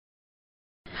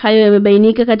Hayo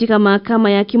yamebainika katika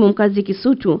mahakama ya hakimu mkazi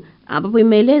Kisutu, ambapo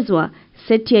imeelezwa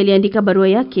Seth aliandika barua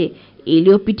yake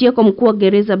iliyopitia kwa mkuu wa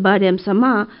gereza baada ya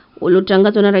msamaha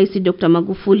uliotangazwa na Rais Dr.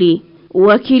 Magufuli.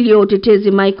 Wakili wa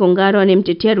utetezi Mike Ongaro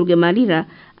anemtetea Rugemalira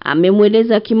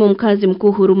amemweleza hakimu mkazi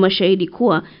mkuu Huruma Shahidi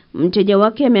kuwa mteja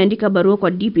wake ameandika barua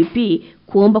kwa DPP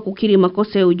kuomba kukiri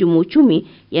makosa ya uhujumu uchumi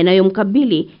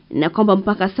yanayomkabili na kwamba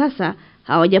mpaka sasa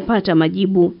hawajapata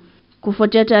majibu.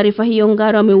 Kufuatia taarifa hiyo,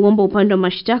 Ongaro ameuomba upande wa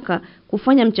mashtaka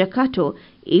kufanya mchakato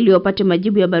ili wapate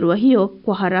majibu ya barua hiyo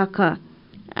kwa haraka.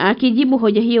 Akijibu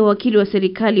hoja hiyo, wakili wa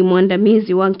serikali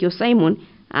mwandamizi Wankio Simon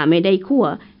amedai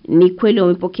kuwa ni kweli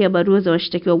wamepokea barua za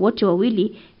washtakiwa wote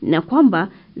wawili na kwamba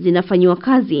zinafanywa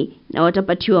kazi na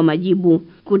watapatiwa majibu.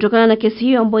 Kutokana na kesi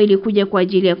hiyo ambayo ilikuja kwa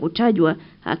ajili ya kutajwa,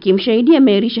 hakimu Shahidi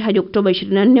ameahirisha hadi Oktoba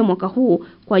 24 mwaka huu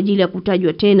kwa ajili ya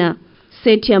kutajwa tena.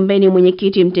 Seth ambaye ni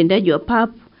mwenyekiti mtendaji wa PAP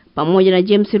pamoja na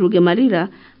James Rugemalira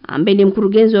ambaye ni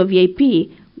mkurugenzi wa VIP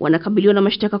wanakabiliwa na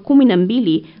mashtaka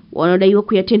 12 wanaodaiwa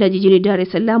kuyatenda jijini Dar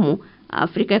es Salaam,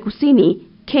 Afrika ya Kusini,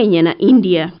 Kenya na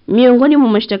India. Miongoni mwa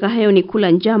mashtaka hayo ni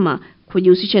kula njama,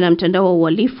 kujihusisha na mtandao wa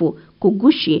uhalifu,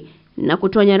 kugushi na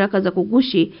kutoa nyaraka za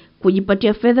kugushi,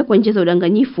 kujipatia fedha kwa njia za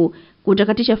udanganyifu,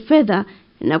 kutakatisha fedha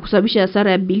na kusababisha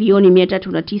hasara ya bilioni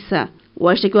 309.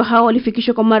 Washtakiwa hao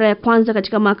walifikishwa kwa mara ya kwanza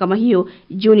katika mahakama hiyo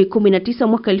Juni 19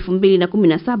 mwaka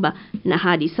 2017 na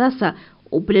hadi sasa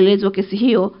upelelezi wa kesi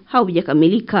hiyo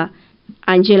haujakamilika.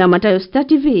 Angela Matayo, Star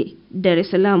TV, Dar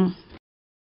es Salaam.